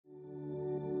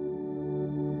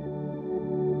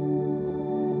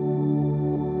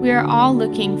We are all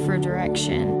looking for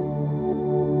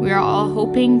direction. We are all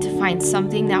hoping to find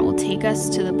something that will take us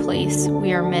to the place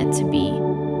we are meant to be.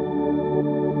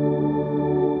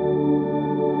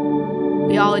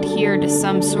 We all adhere to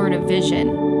some sort of vision,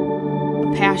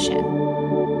 a passion.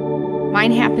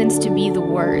 Mine happens to be the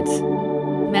words,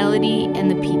 melody, and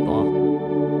the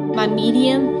people. My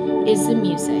medium is the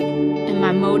music, and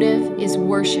my motive is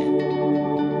worship.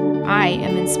 I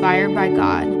am inspired by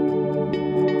God.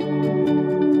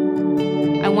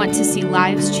 I want to see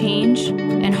lives change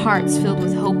and hearts filled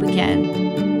with hope again.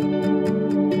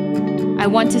 I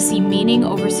want to see meaning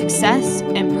over success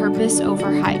and purpose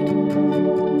over hype.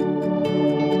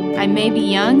 I may be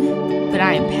young, but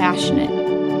I am passionate.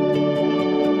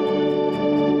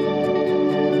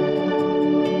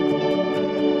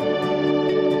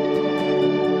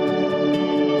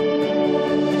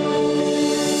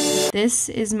 This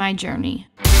is my journey.